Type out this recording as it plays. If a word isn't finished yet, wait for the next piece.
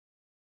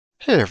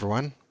Hey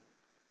everyone!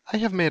 I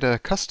have made a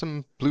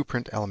custom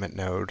blueprint element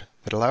node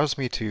that allows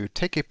me to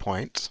take a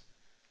point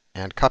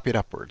and copy it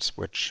upwards,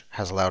 which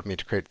has allowed me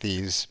to create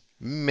these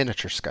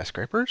miniature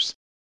skyscrapers.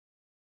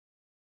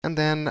 And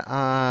then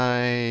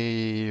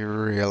I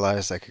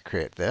realized I could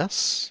create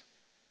this.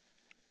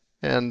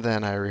 And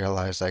then I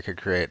realized I could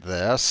create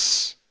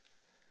this.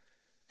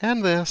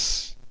 And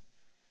this.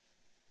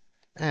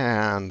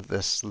 And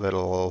this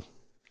little,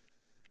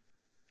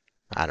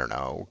 I don't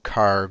know,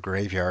 car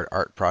graveyard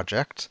art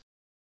project.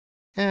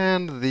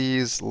 And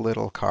these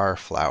little car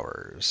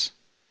flowers.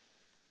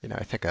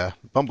 I think a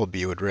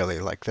bumblebee would really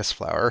like this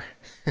flower.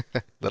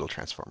 Little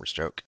Transformers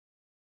joke.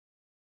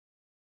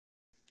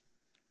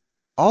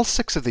 All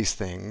 6 of these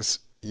things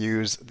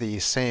use the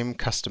same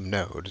custom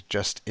node,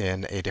 just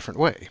in a different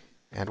way.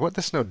 And what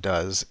this node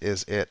does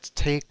is it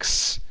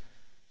takes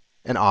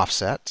an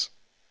offset,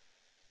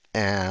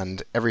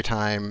 and every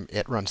time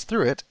it runs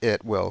through it,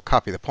 it will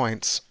copy the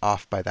points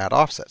off by that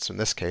offset. So in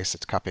this case,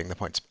 it's copying the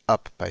points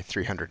up by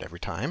 300 every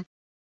time.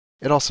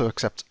 It also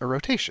accepts a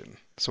rotation.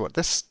 So what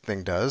this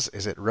thing does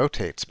is it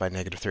rotates by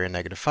 -3 and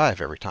 -5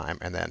 every time,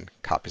 and then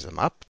copies them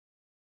up.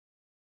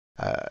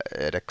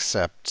 It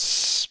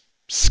accepts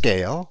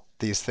scale.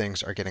 These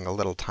things are getting a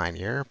little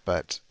tinier,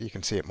 but you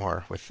can see it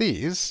more with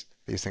these.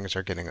 These things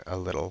are getting a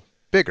little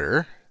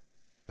bigger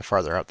the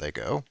farther out they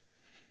go.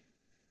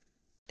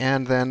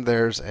 And then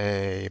there's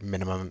a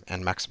minimum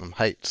and maximum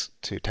height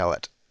to tell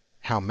it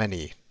how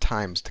many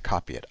times to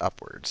copy it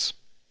upwards.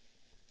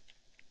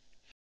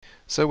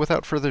 So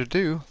without further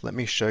ado, let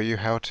me show you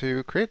how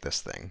to create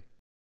this thing.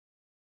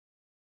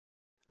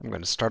 I'm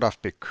going to start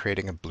off by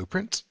creating a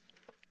blueprint.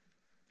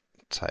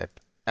 Type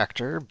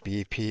actor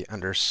bp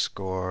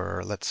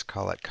underscore, let's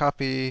call it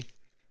copy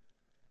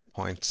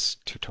points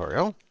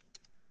tutorial.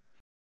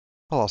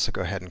 I'll also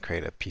go ahead and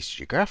create a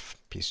PCG graph,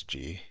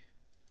 PCG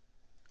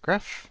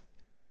graph,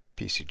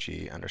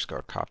 PCG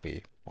underscore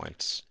copy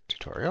points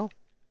tutorial.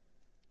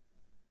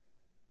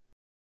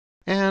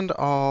 And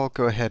I'll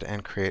go ahead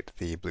and create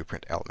the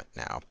blueprint element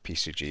now,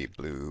 PCG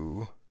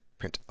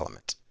Blueprint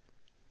Element.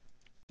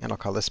 And I'll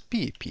call this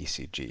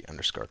bpcg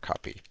underscore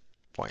copy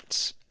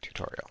points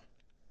tutorial.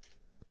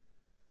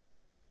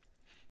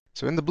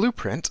 So in the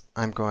blueprint,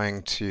 I'm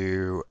going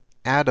to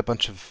add a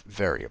bunch of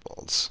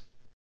variables.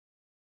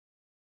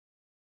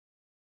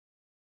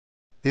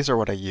 These are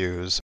what I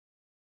use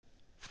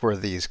for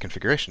these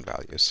configuration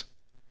values.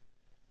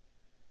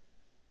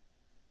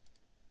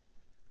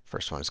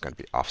 First one is going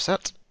to be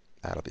offset.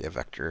 That'll be a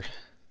vector.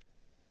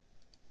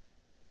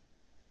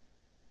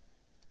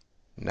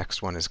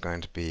 Next one is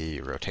going to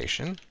be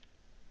rotation,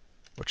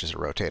 which is a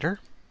rotator.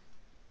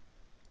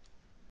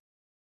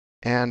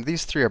 And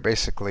these 3 are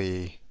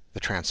basically the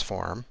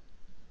transform,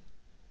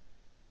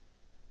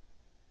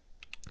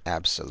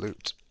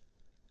 absolute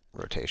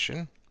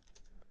rotation,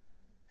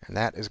 and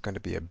that is going to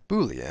be a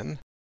Boolean.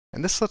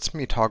 And this lets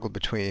me toggle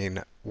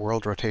between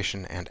world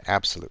rotation and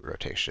absolute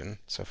rotation.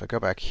 So if I go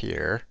back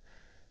here,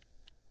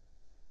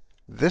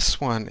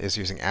 this one is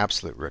using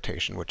absolute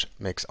rotation, which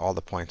makes all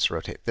the points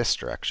rotate this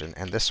direction,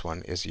 and this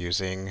one is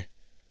using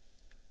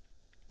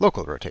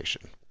local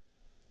rotation.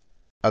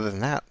 Other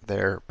than that,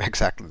 they're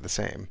exactly the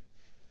same.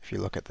 If you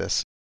look at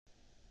this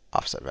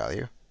offset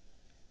value.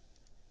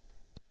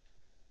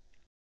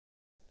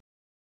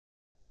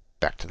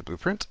 Back to the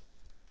blueprint.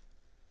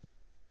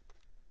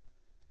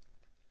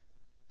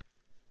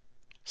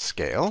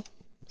 Scale,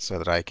 so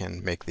that I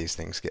can make these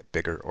things get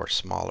bigger or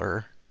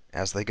smaller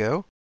as they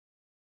go.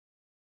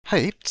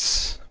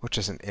 Height, which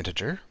is an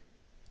integer.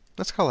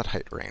 Let's call it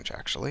height range,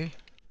 actually.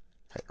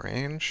 Height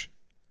range,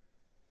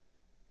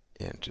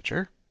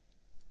 integer,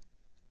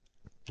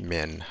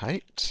 min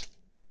height,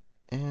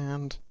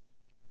 and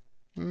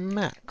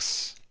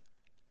max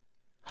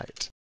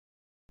height.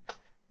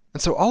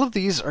 And so all of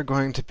these are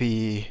going to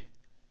be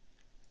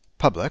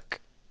public,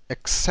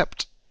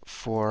 except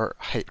for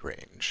height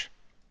range.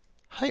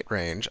 Height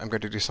range, I'm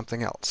going to do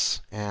something else,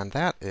 and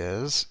that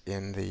is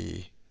in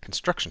the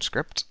construction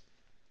script.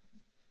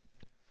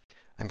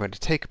 I'm going to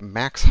take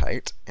max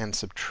height and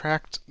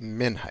subtract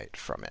min height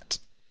from it.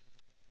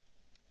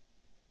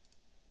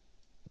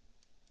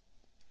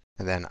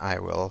 And then I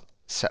will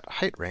set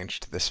height range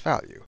to this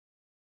value.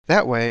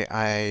 That way,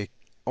 I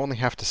only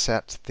have to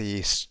set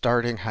the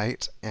starting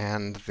height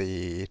and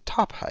the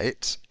top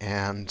height,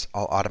 and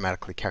I'll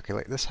automatically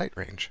calculate this height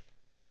range.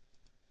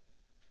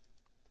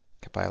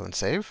 Compile and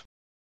save.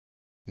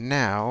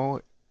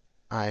 Now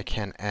I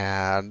can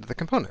add the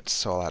components.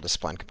 So I'll add a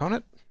spline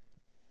component,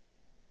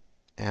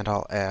 and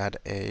I'll add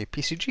a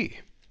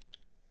PCG.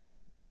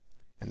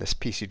 And this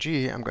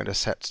PCG I'm going to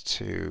set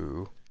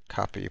to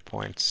copy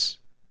points.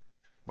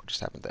 What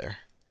just happened there?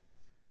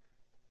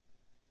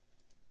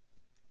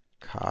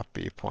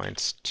 Copy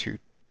points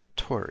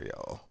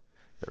tutorial.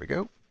 There we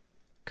go.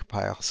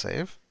 Compile,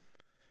 save.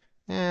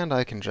 And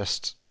I can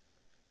just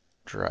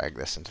drag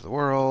this into the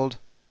world.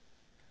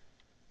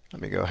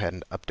 Let me go ahead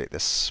and update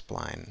this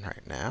spline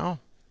right now.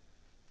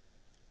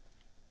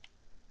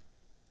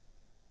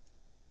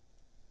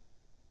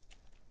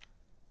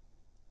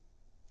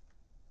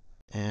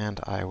 And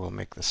I will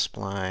make the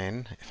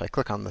spline. If I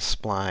click on the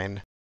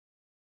spline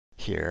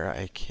here,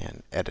 I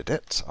can edit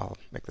it. I'll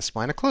make the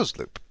spline a closed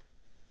loop.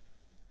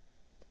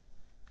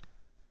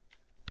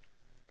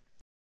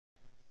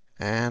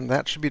 And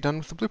that should be done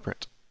with the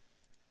blueprint.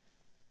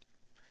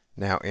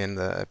 Now in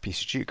the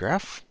PCG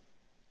graph,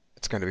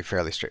 it's going to be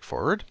fairly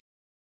straightforward.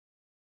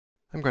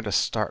 I'm going to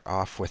start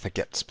off with a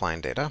get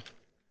spline data.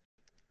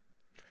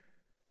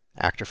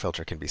 Actor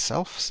filter can be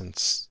self,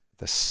 since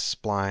the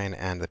spline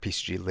and the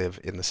PCG live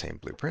in the same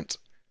blueprint.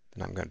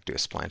 Then I'm going to do a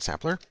spline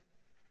sampler.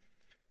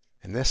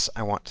 In this,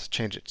 I want to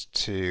change it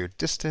to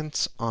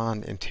distance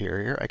on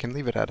interior. I can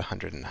leave it at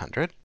 100 and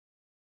 100.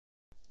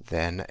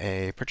 Then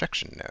a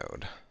projection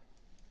node.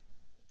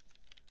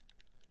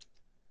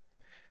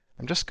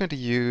 I'm just going to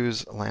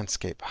use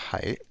landscape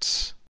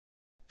height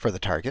for the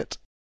target.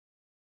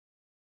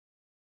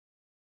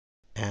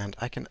 And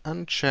I can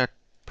uncheck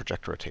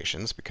project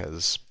rotations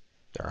because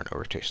there are no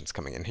rotations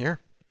coming in here.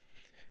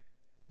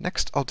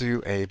 Next, I'll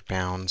do a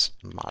bounds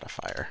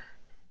modifier.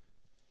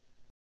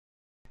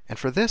 And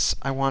for this,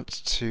 I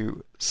want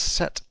to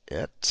set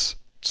it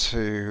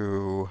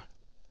to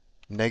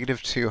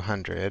negative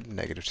 200,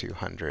 negative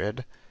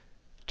 200,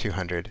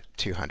 200,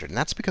 200. And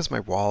that's because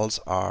my walls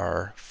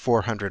are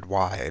 400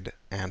 wide,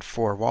 and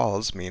 4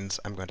 walls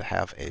means I'm going to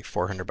have a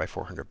 400 by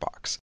 400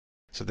 box.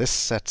 So this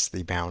sets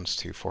the bounds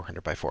to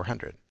 400 by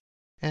 400.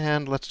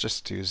 And let's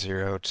just do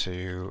 0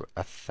 to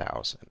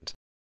 1,000.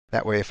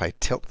 That way, if I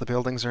tilt the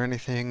buildings or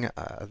anything,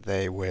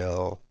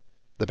 the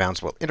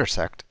bounds will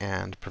intersect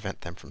and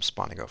prevent them from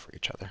spawning over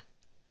each other.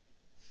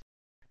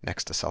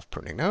 Next, a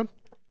self-pruning node.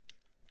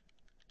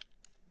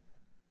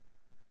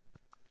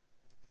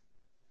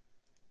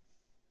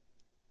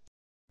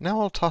 Now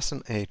I'll toss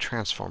in a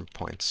transform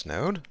points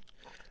node.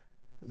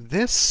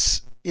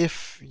 This,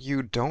 if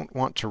you don't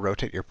want to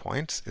rotate your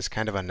points, is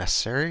kind of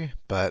unnecessary,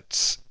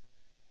 but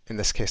in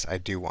this case I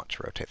do want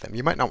to rotate them.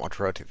 You might not want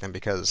to rotate them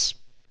because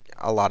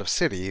a lot of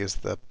cities,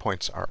 the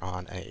points are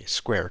on a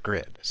square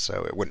grid,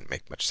 so it wouldn't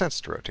make much sense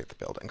to rotate the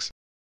buildings.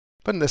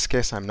 But in this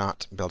case, I'm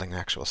not building an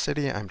actual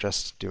city, I'm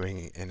just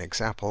doing an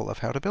example of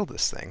how to build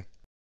this thing.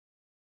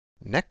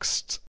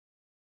 Next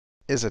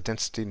is a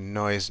density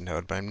noise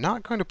node, but I'm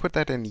not going to put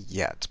that in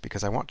yet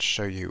because I want to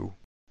show you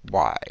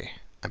why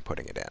I'm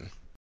putting it in.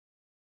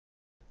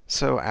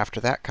 So after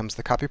that comes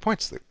the copy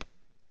points loop.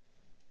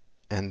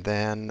 And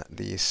then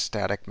the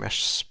static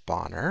mesh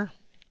spawner.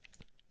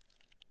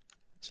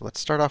 So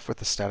let's start off with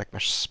the static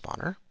mesh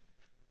spawner.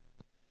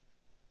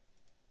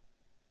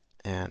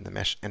 And the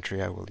mesh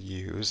entry I will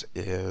use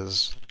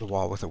is the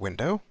wall with a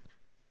window.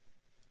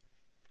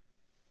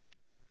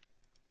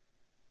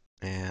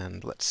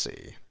 And let's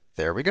see.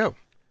 There we go.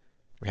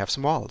 We have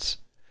some walls.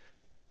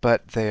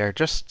 But they are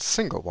just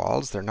single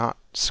walls. They're not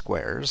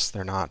squares.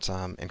 They're not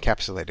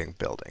encapsulating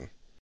building.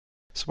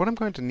 So what I'm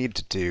going to need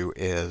to do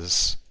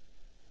is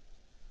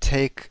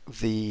take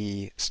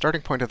the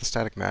starting point of the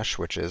static mesh,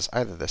 which is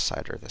either this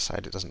side or this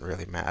side, it doesn't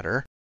really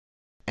matter,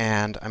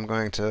 and I'm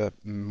going to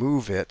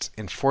move it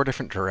in 4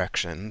 different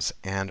directions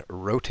and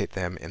rotate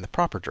them in the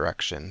proper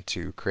direction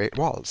to create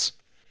walls.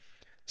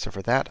 So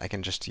for that, I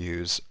can just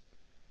use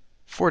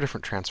 4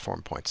 different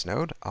transform points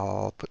node.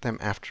 I'll put them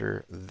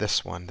after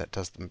this one that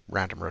does the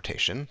random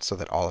rotation, so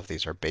that all of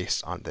these are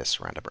based on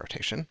this random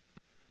rotation.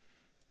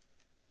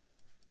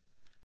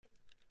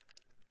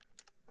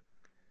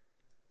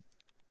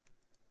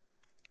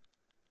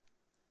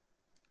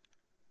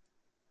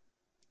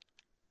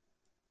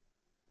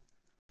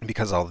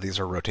 Because all of these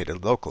are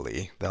rotated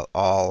locally, they'll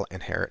all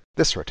inherit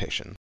this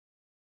rotation.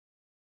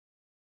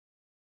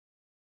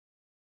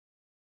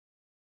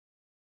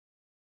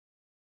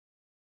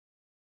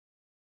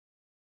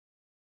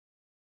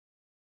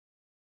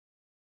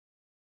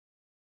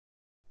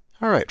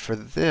 All right, for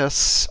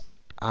this,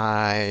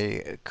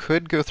 I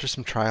could go through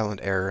some trial and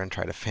error and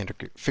try to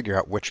figure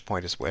out which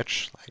point is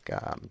which, like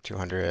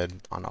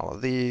 200 on all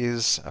of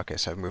these. Okay,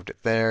 so I've moved it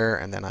there,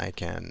 and then I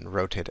can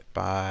rotate it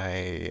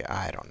by,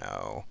 I don't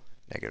know,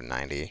 negative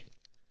 90.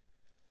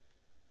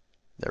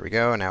 There we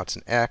go, now it's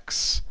an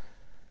X.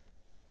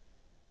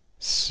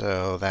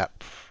 So that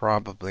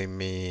probably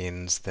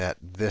means that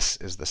this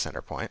is the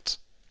center point.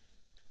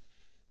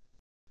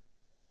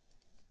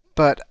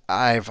 But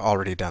I've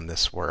already done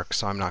this work,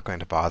 so I'm not going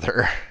to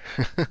bother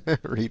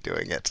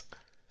redoing it.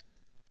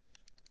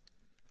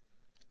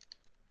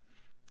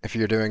 If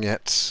you're doing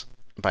it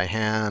by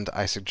hand,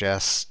 I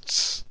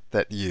suggest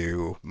that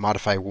you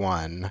modify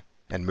one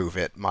and move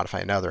it, modify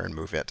another and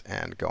move it,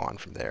 and go on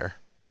from there.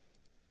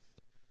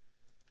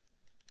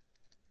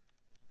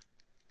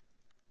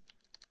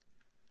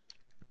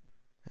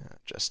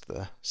 Just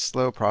the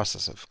slow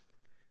process of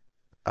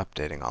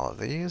updating all of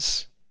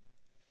these.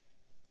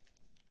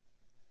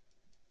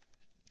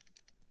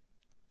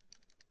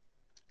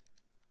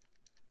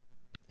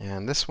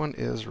 And this one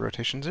is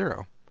rotation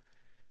 0.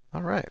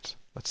 All right,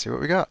 let's see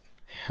what we got.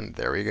 And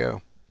there we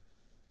go.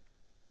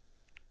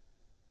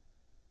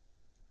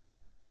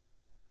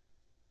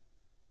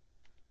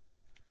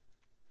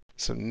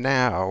 So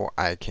now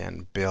I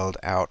can build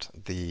out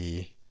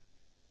the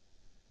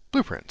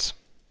blueprints.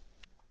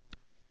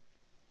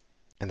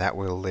 And that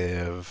will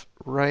live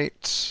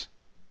right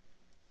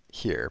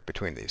here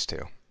between these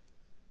two.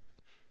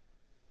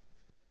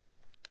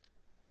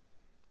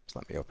 So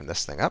let me open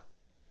this thing up.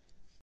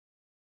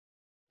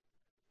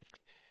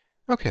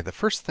 Okay, the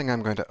first thing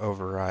I'm going to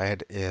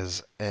override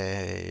is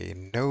a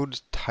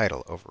node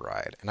title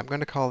override, and I'm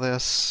going to call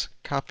this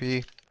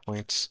copy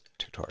points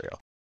tutorial.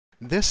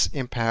 This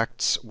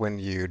impacts when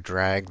you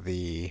drag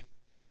the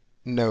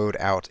node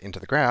out into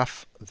the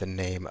graph, the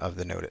name of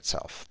the node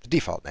itself, the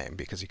default name,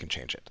 because you can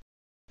change it.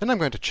 Then I'm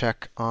going to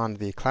check on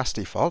the class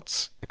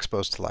defaults,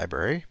 exposed to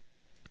library,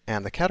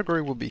 and the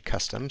category will be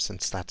custom,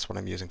 since that's what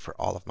I'm using for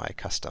all of my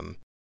custom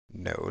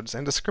nodes.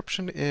 And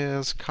description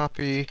is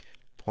copy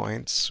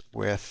points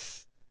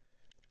with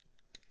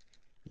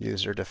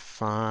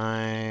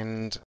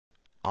user-defined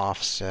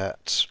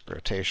offset,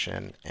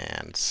 rotation,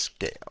 and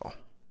scale.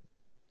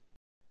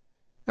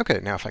 Okay,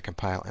 now if I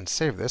compile and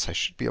save this, I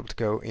should be able to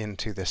go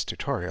into this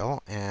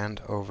tutorial,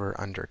 and over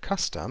under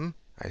custom,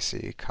 I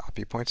see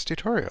copy points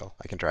tutorial.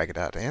 I can drag it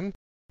out in,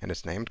 and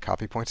it's named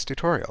copy points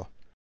tutorial.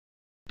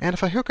 And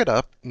if I hook it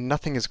up,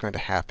 nothing is going to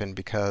happen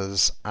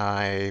because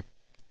I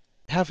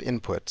have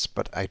inputs,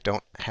 but I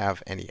don't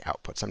have any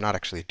outputs. I'm not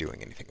actually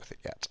doing anything with it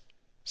yet.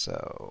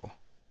 So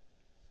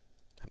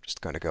I'm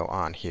just going to go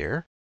on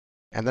here.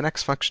 And the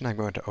next function I'm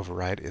going to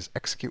override is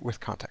execute with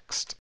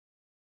context.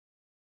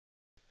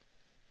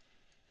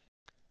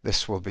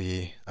 This will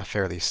be a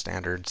fairly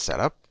standard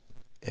setup.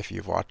 If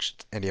you've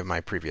watched any of my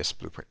previous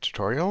Blueprint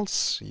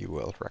tutorials, you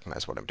will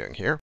recognize what I'm doing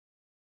here.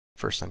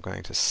 First, I'm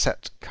going to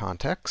set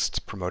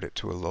context, promote it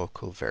to a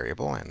local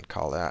variable, and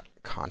call that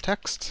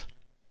context.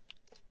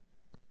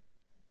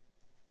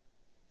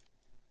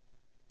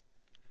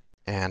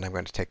 And I'm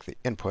going to take the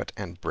input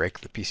and break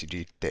the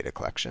PCG data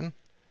collection.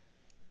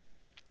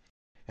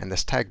 And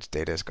this tagged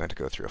data is going to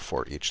go through a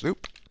for each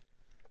loop.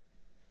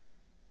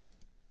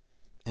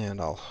 And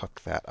I'll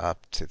hook that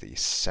up to the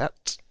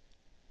set.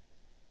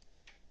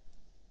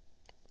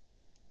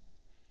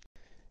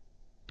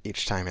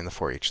 Each time in the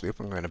for each loop,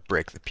 I'm going to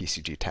break the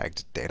PCG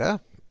tagged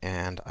data,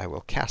 and I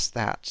will cast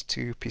that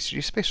to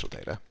PCG spatial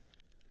data.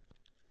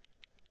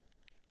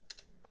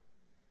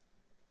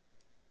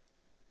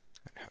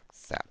 And hook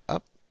that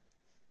up.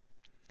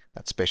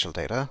 That spatial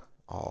data,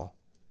 I'll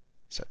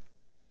set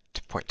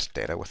to point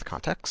data with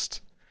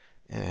context,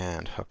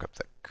 and hook up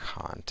the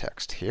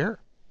context here.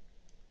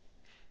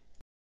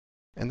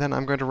 And then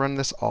I'm going to run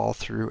this all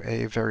through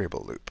a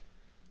variable loop.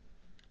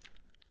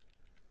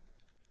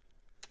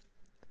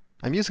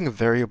 I'm using a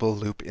variable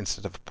loop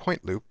instead of a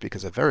point loop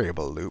because a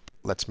variable loop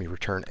lets me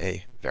return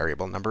a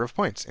variable number of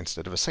points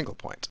instead of a single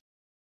point.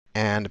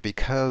 And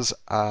because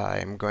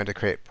I'm going to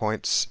create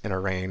points in a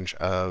range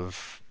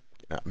of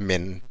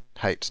min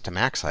height to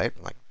max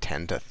height, like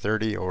 10 to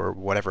 30 or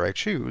whatever I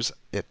choose,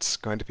 it's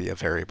going to be a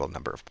variable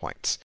number of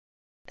points.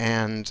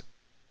 And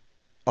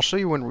I'll show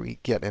you when we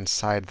get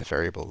inside the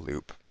variable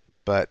loop,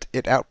 but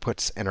it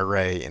outputs an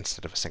array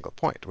instead of a single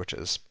point, which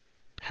is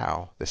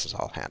how this is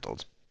all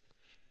handled.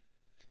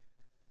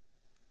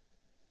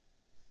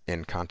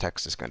 In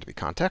context is going to be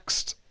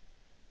context,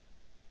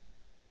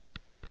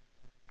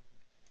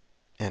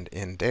 and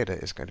in data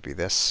is going to be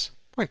this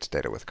point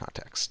data with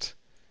context.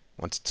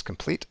 Once it's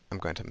complete, I'm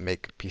going to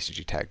make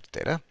PCG tagged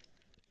data.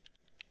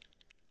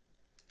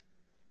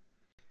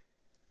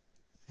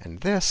 And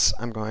this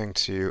I'm going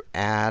to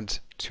add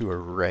to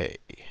array.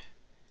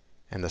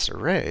 And this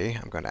array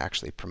I'm going to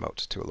actually promote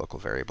to a local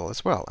variable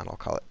as well, and I'll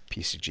call it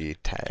PCG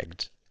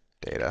tagged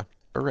data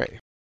array.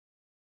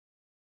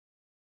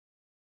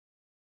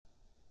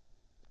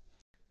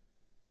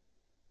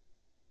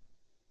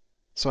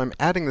 So I'm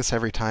adding this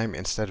every time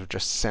instead of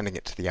just sending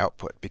it to the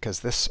output, because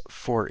this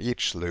for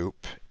each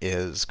loop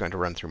is going to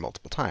run through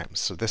multiple times.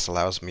 So this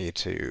allows me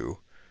to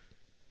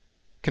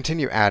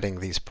continue adding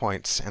these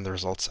points and the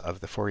results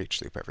of the for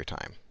each loop every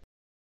time.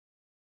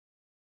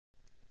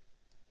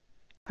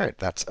 All right,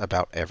 that's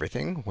about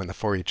everything. When the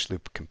for each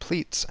loop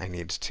completes, I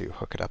need to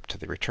hook it up to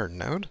the return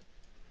node.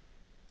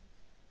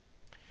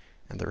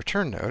 And the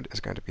return node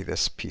is going to be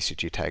this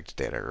PCG tagged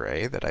data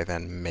array that I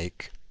then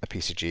make a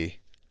PCG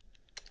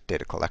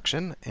data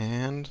collection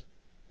and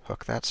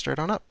hook that straight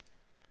on up.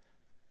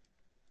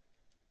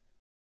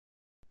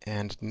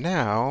 And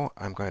now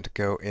I'm going to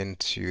go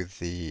into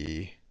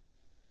the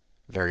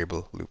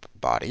variable loop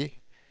body.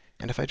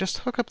 And if I just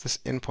hook up this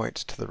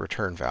endpoint to the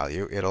return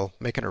value, it'll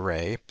make an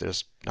array.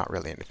 There's not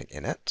really anything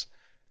in it,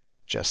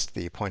 just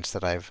the points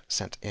that I've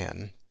sent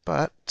in.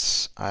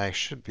 But I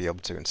should be able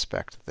to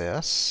inspect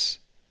this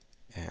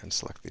and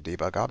select the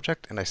debug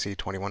object, and I see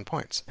 21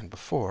 points. And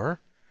before,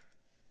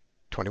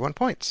 21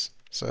 points.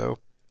 So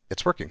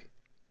it's working.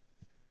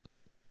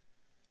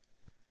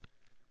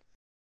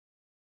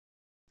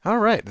 All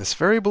right, this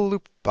variable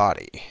loop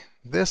body.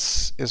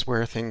 This is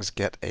where things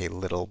get a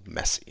little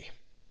messy.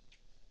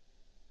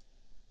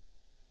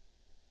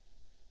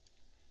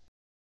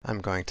 I'm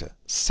going to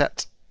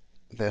set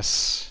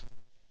this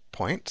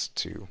point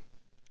to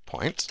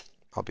point.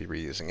 I'll be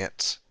reusing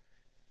it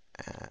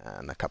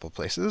in a couple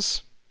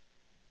places,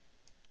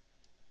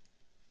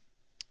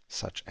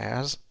 such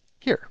as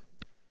here.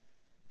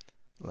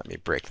 Let me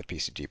break the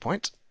PCG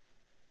point.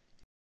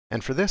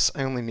 And for this,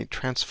 I only need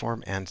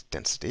transform and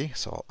density,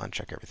 so I'll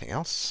uncheck everything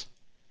else.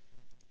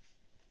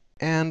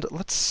 And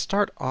let's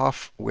start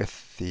off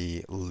with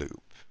the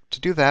loop. To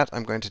do that,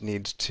 I'm going to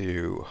need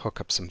to hook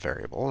up some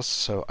variables.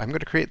 So I'm going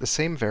to create the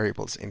same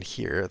variables in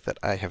here that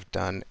I have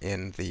done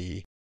in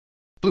the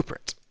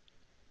blueprint.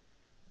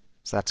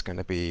 So that's going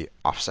to be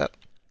offset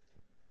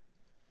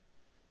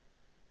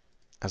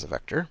as a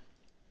vector,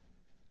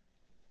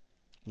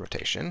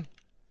 rotation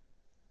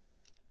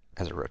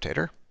as a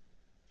rotator,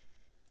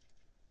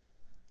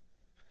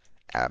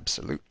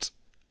 absolute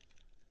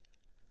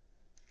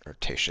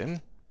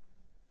rotation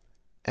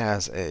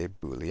as a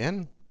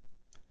Boolean,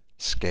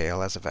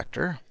 scale as a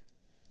vector.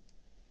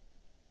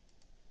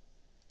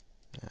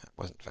 That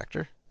wasn't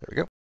vector. There we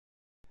go.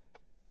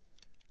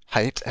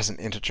 Height as an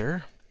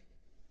integer,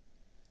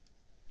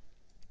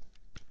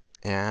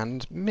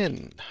 and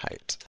min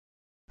height.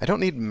 I don't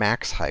need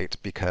max height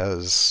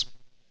because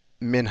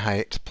min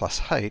height plus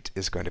height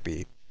is going to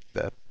be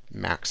the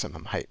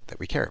maximum height that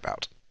we care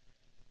about.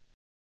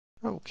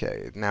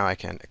 Okay, now I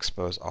can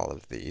expose all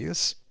of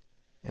these.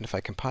 And if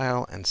I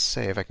compile and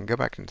save, I can go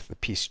back into the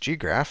PCG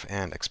graph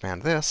and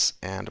expand this,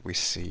 and we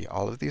see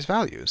all of these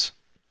values.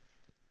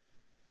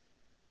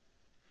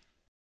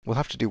 We'll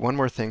have to do one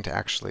more thing to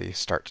actually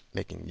start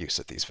making use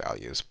of these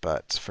values,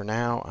 but for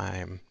now,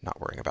 I'm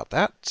not worrying about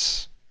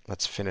that.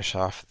 Let's finish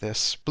off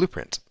this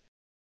blueprint.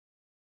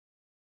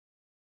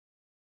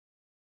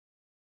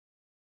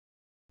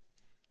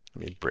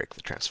 Let me break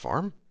the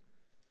transform.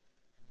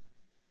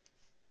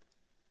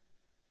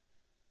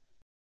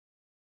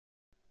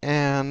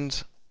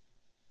 And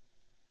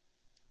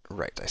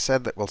right, I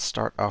said that we'll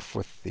start off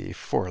with the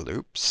for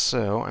loop,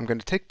 so I'm going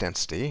to take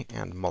density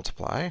and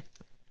multiply.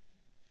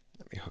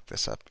 Let me hook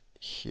this up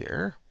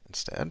here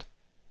instead.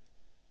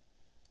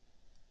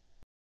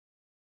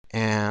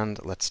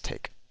 And let's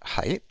take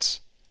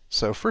height.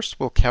 So first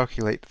we'll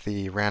calculate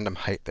the random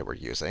height that we're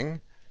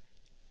using,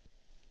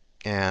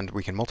 and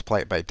we can multiply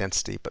it by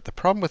density. But the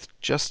problem with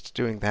just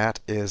doing that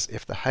is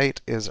if the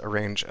height is a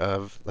range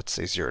of, let's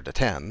say, 0 to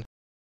 10,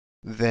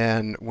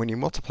 then when you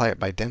multiply it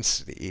by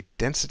density,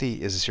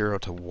 density is 0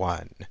 to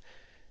 1.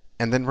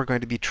 And then we're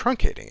going to be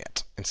truncating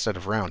it instead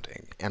of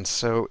rounding. And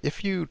so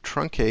if you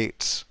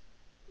truncate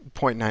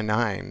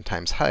 0.99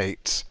 times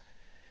height,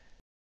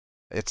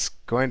 it's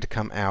going to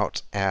come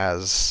out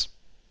as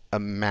a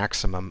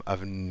maximum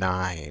of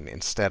 9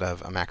 instead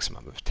of a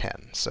maximum of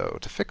 10. So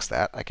to fix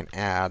that, I can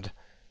add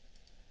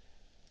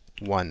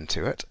 1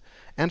 to it.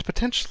 And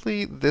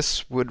potentially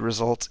this would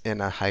result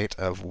in a height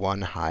of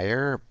 1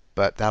 higher,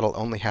 but that'll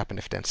only happen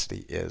if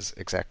density is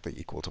exactly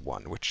equal to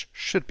 1, which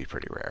should be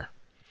pretty rare.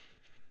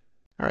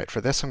 All right, for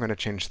this I'm going to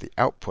change the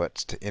output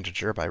to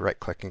integer by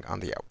right-clicking on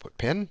the output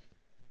pin.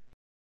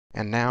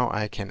 And now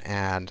I can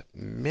add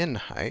min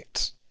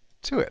height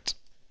to it.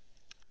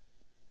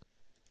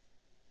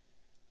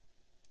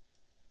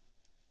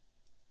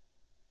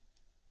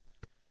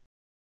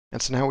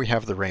 And so now we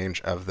have the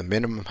range of the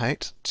minimum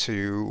height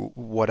to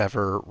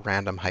whatever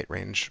random height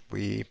range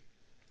we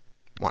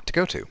want to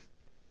go to.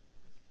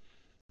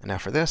 And now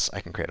for this,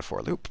 I can create a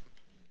for loop.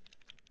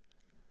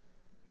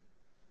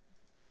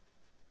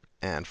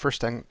 And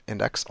first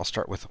index, I'll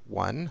start with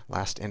 1.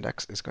 Last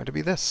index is going to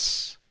be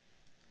this.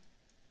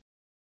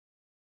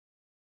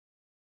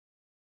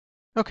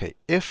 OK,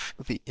 if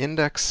the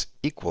index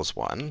equals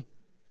 1,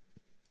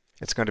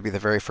 it's going to be the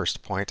very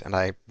first point, and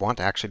I want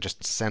to actually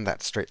just send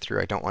that straight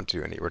through. I don't want to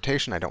do any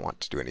rotation. I don't want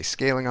to do any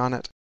scaling on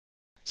it.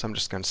 So I'm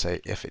just going to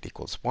say if it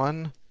equals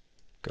 1,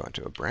 go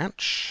into a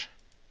branch.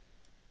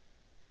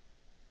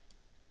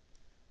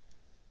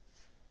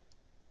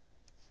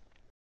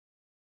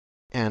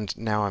 And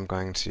now I'm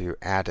going to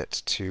add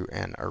it to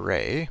an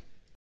array.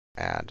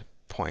 Add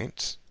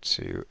point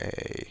to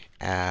a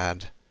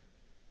add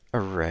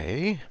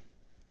array.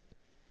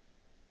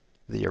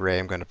 The array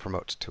I'm going to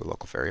promote to a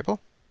local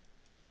variable,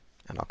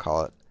 and I'll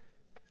call it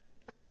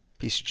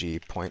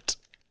PCG point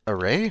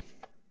array.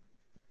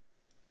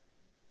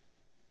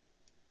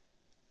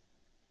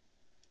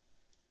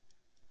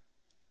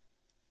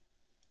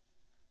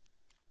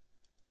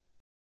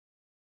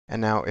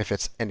 And now if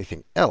it's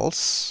anything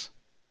else,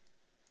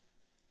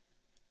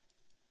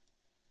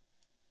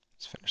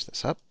 let's finish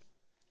this up.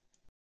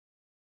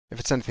 If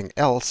it's anything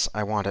else,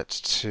 I want it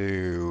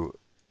to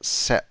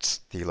set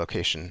the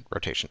location,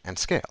 rotation, and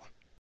scale.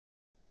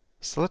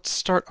 So let's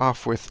start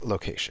off with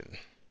location.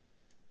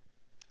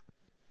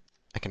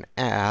 I can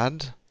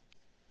add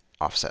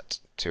offset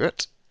to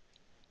it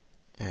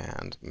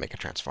and make a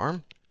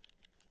transform.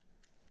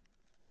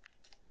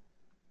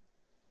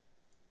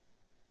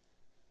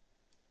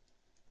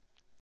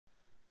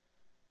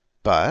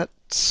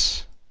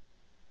 But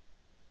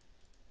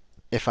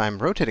if I'm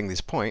rotating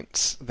these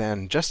points,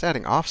 then just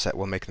adding offset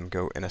will make them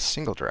go in a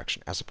single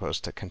direction as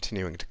opposed to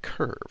continuing to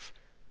curve.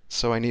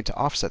 So I need to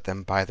offset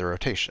them by the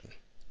rotation.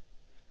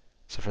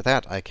 So for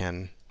that, I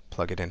can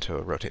plug it into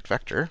a rotate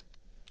vector.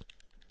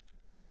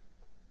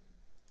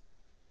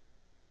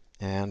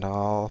 And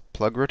I'll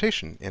plug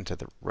rotation into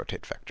the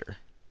rotate vector.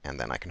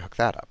 And then I can hook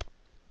that up.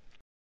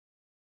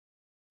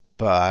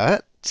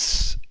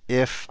 But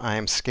if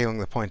I'm scaling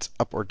the points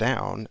up or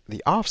down,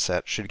 the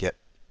offset should get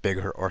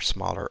bigger or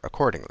smaller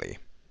accordingly.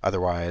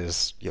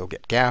 Otherwise, you'll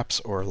get gaps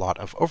or a lot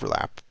of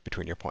overlap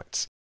between your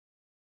points.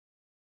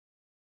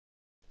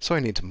 So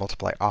I need to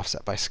multiply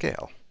offset by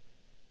scale.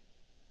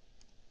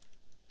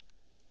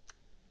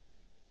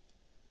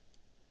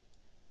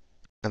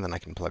 And then I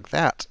can plug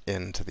that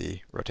into the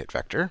rotate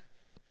vector,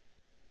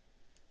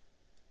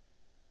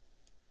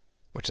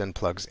 which then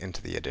plugs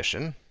into the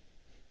addition,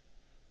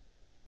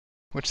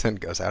 which then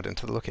goes out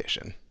into the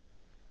location.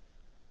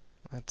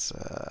 Let's,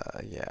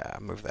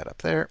 move that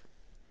up there.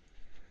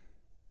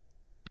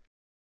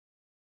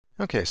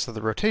 Okay, so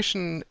the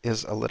rotation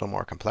is a little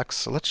more complex,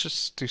 so let's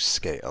just do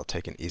scale.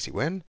 Take an easy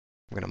win.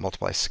 I'm going to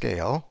multiply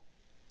scale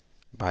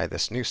by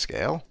this new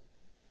scale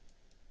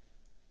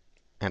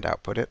and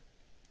output it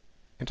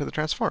into the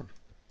transform.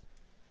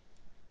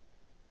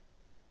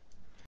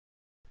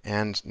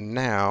 And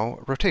now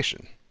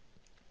rotation.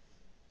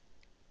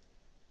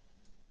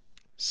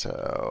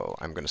 So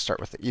I'm going to start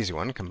with the easy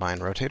one, combine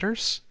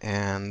rotators,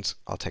 and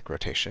I'll take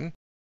rotation.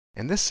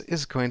 And this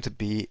is going to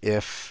be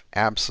if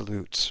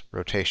absolute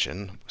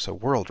rotation, so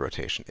world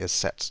rotation, is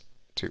set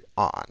to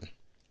on.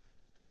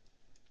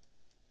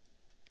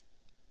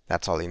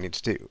 That's all you need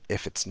to do.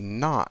 If it's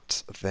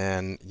not,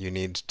 then you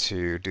need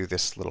to do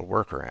this little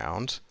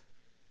workaround,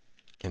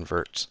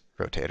 invert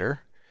rotator.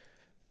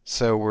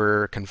 So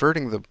we're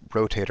converting the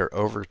rotator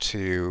over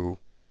to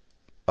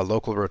a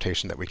local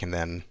rotation that we can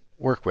then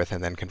work with,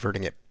 and then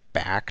converting it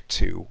back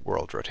to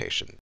world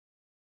rotation.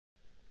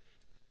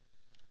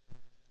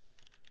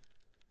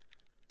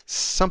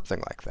 Something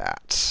like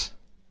that.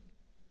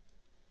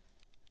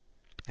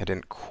 I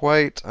didn't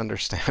quite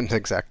understand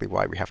exactly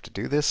why we have to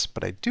do this,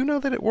 but I do know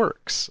that it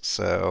works.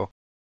 So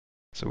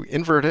we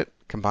invert it,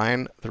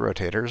 combine the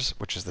rotators,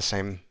 which is the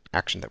same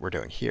action that we're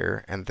doing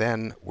here, and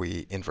then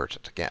we invert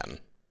it again.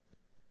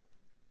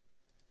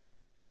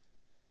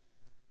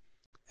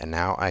 And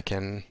now I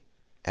can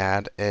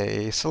add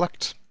a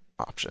select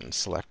option,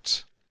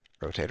 select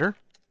rotator.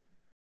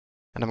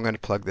 And I'm going to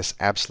plug this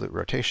absolute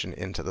rotation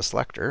into the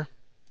selector.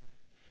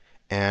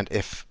 And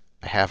if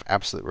I have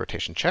absolute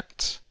rotation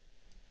checked,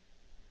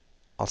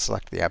 I'll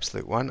select the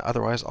absolute one.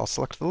 Otherwise, I'll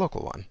select the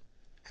local one.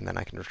 And then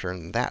I can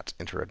return that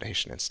into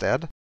rotation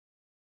instead.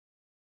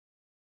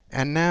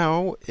 And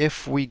now,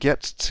 if we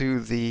get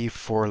to the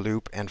for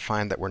loop and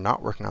find that we're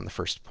not working on the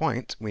first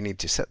point, we need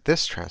to set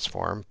this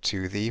transform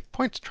to the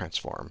point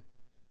transform.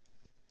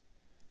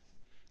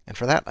 And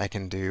for that, I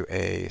can do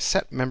a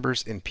set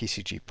members in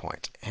PCG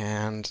point.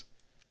 And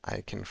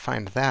I can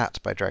find that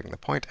by dragging the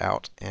point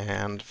out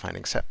and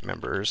finding set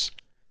members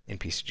in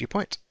PCG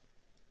point.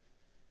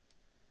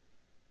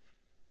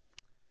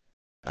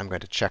 I'm going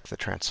to check the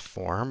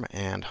transform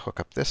and hook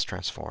up this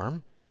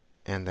transform.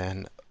 And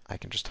then I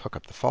can just hook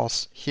up the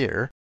false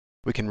here.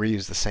 We can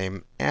reuse the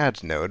same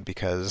add node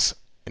because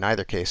in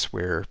either case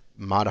we're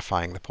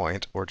modifying the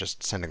point or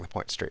just sending the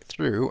point straight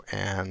through,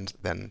 and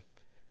then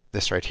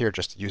this right here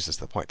just uses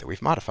the point that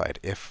we've modified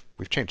if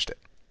we've changed it.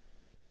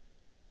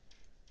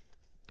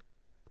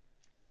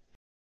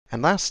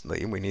 And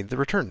lastly, we need the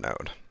return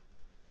node.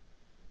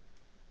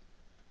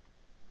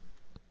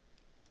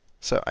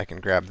 So I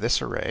can grab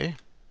this array,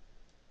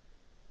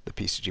 the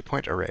PCG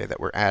point array that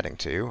we're adding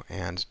to,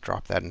 and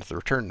drop that into the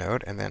return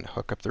node, and then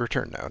hook up the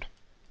return node.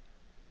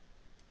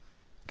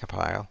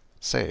 Compile,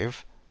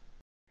 save.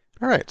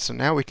 All right, so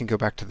now we can go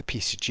back to the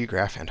PCG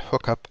graph and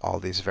hook up all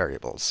these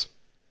variables.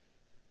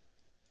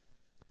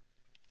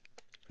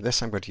 For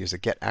this, I'm going to use a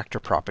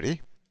getActor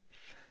property,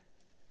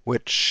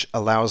 which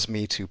allows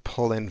me to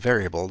pull in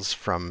variables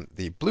from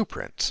the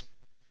blueprint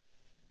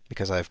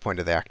because I've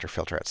pointed the actor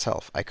filter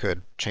itself. I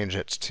could change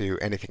it to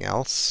anything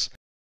else,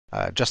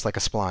 just like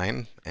a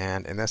spline,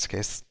 and in this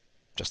case,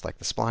 just like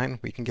the spline,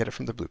 we can get it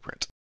from the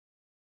blueprint.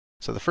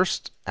 So the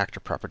first actor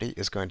property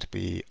is going to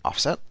be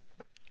offset.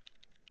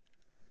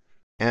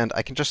 And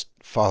I can just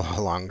follow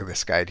along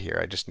this guide here.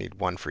 I just need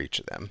one for each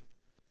of them.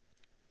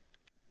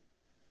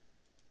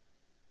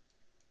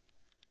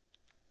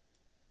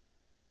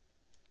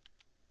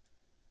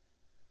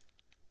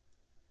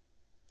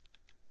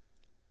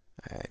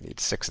 I need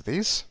 6 of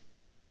these.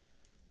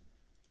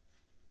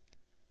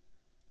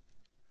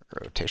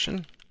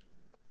 Rotation.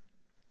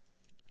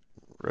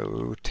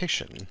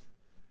 Rotation.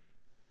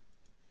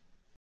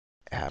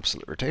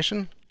 Absolute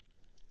rotation.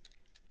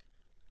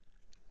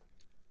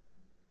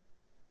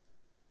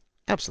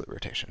 Absolute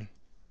rotation.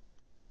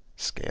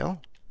 Scale.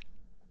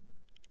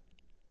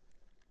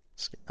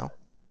 Scale.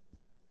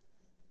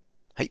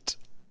 Height.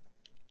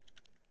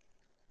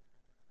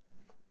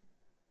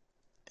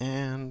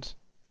 And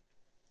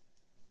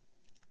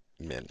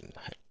min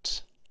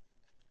height.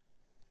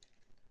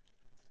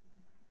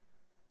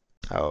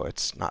 Oh,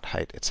 it's not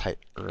height, it's height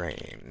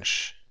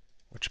range,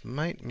 which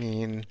might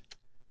mean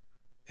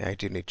I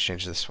do need to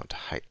change this one to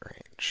height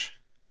range.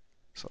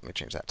 So let me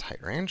change that to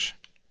height range.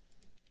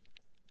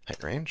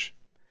 Height range.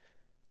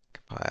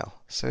 Compile,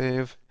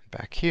 save.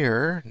 Back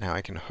here, now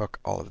I can hook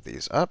all of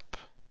these up.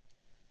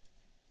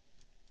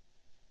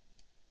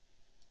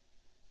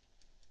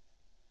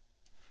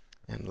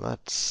 And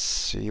let's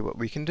see what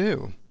we can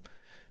do.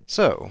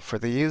 So for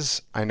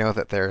these, I know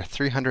that they're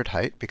 300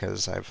 height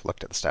because I've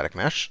looked at the static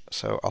mesh,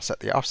 so I'll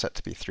set the offset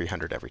to be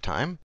 300 every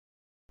time.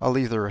 I'll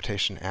leave the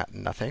rotation at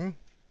nothing.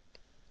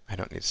 I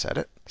don't need to set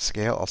it.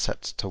 Scale I'll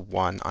set to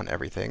 1 on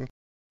everything.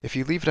 If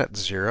you leave it at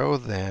 0,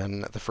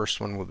 then the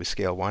first one will be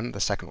scale 1, the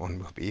second one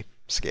will be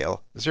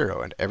scale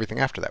 0, and everything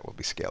after that will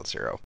be scaled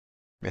 0.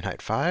 Min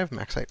height 5,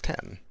 max height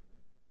 10.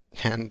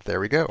 And there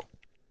we go.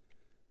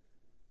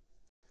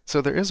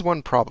 So there is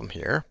one problem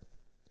here,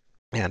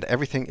 and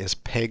everything is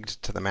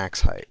pegged to the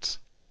max height.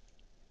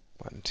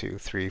 1, 2,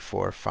 3,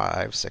 4,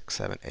 5, 6,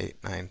 7, 8,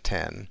 9,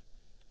 10,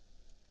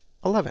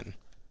 11.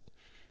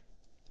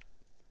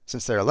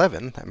 Since they're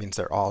 11, that means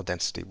they're all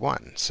density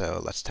 1.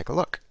 So let's take a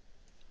look.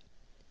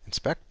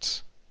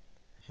 Inspect.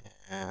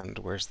 And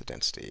where's the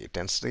density?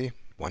 Density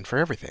 1 for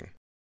everything.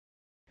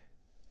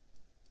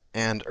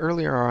 And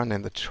earlier on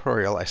in the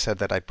tutorial, I said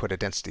that I'd put a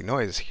density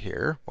noise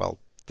here. Well,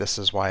 this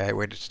is why I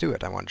waited to do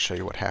it. I wanted to show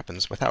you what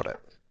happens without it.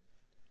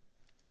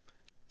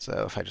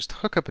 So if I just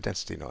hook up a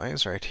density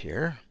noise right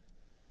here,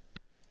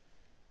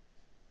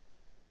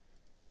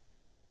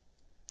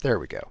 there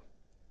we go.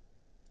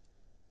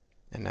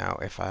 And now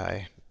if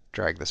I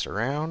drag this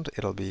around,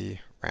 it'll be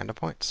random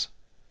points,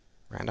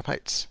 random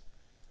heights.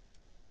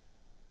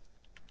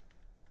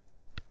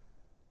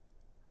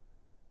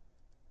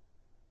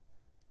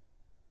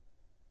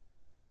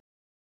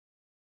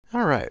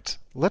 All right,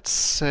 let's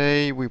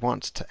say we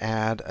want to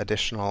add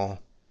additional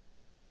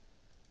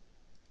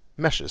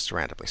meshes to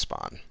randomly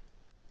spawn.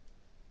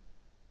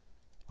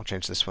 I'll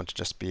change this one to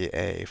just be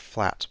a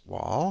flat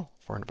wall,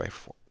 400 by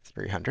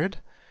 300,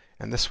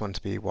 and this one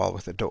to be wall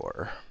with a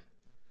door,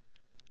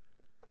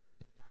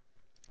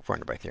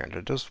 400 by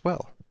 300 as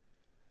well.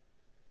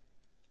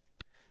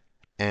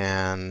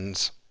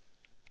 And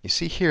you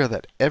see here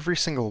that every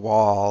single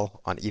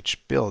wall on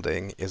each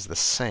building is the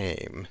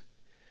same.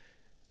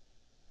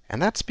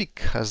 And that's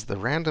because the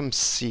random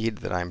seed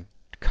that I'm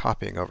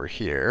copying over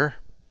here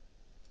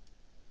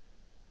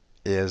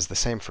is the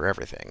same for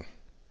everything.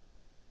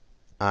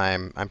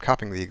 I'm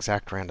copying the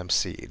exact random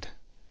seed.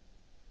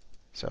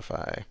 So if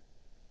I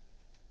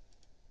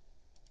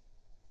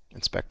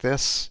inspect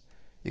this,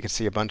 you can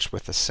see a bunch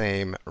with the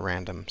same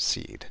random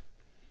seed.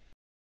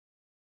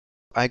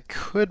 I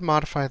could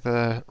modify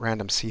the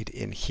random seed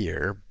in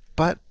here,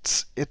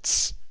 but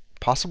it's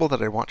possible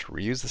that I want to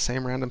reuse the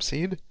same random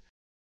seed.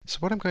 So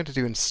what I'm going to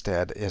do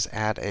instead is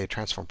add a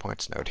transform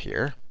points node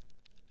here.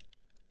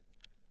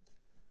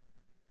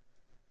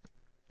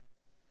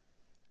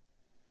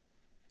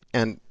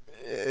 And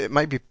it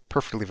might be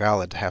perfectly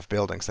valid to have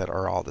buildings that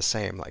are all the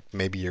same. Like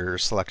maybe you're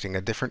selecting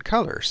a different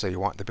color, so you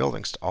want the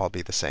buildings to all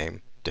be the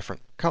same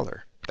different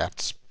color.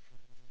 That's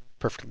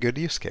perfectly good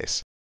use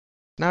case.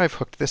 Now I've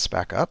hooked this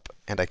back up,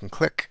 and I can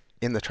click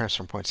in the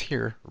transform points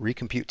here,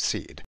 recompute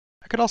seed.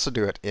 I could also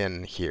do it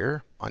in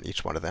here on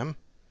each one of them.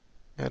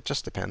 It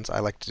just depends. I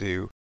like to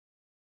do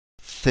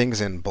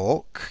things in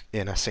bulk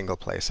in a single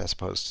place as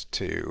opposed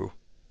to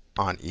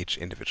on each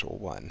individual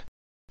one.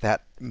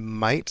 That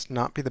might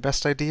not be the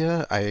best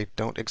idea. I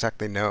don't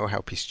exactly know how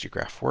PCG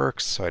graph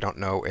works, so I don't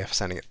know if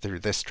sending it through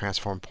this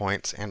transform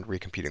points and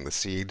recomputing the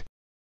seed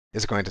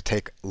is going to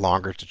take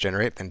longer to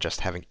generate than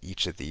just having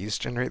each of these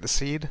generate the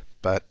seed,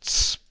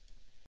 but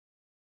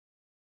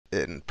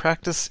in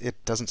practice,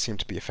 it doesn't seem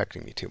to be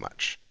affecting me too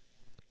much.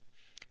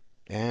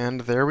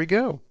 And there we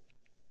go.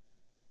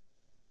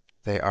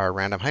 They are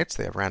random heights,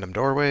 they have random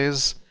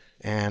doorways,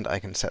 and I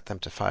can set them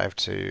to 5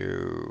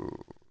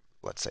 to,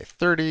 let's say,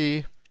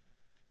 30.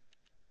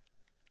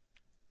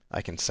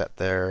 I can set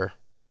their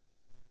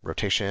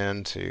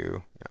rotation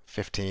to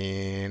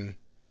 15,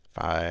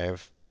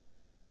 5.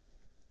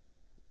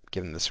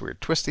 Give them this weird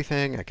twisty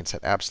thing. I can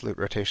set absolute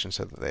rotation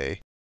so that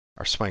they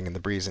are swaying in the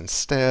breeze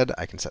instead.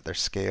 I can set their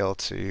scale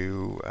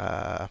to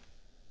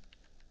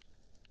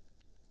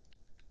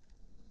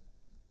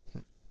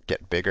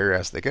get bigger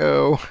as they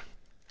go.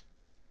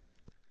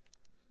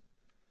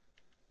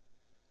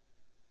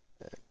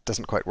 It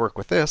doesn't quite work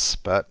with this,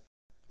 but,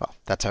 well,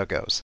 that's how it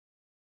goes.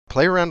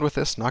 Play around with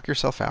this, knock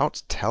yourself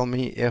out. Tell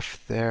me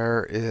if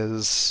there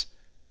is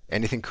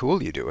anything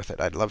cool you do with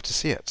it. I'd love to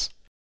see it.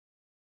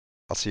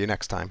 I'll see you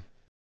next time.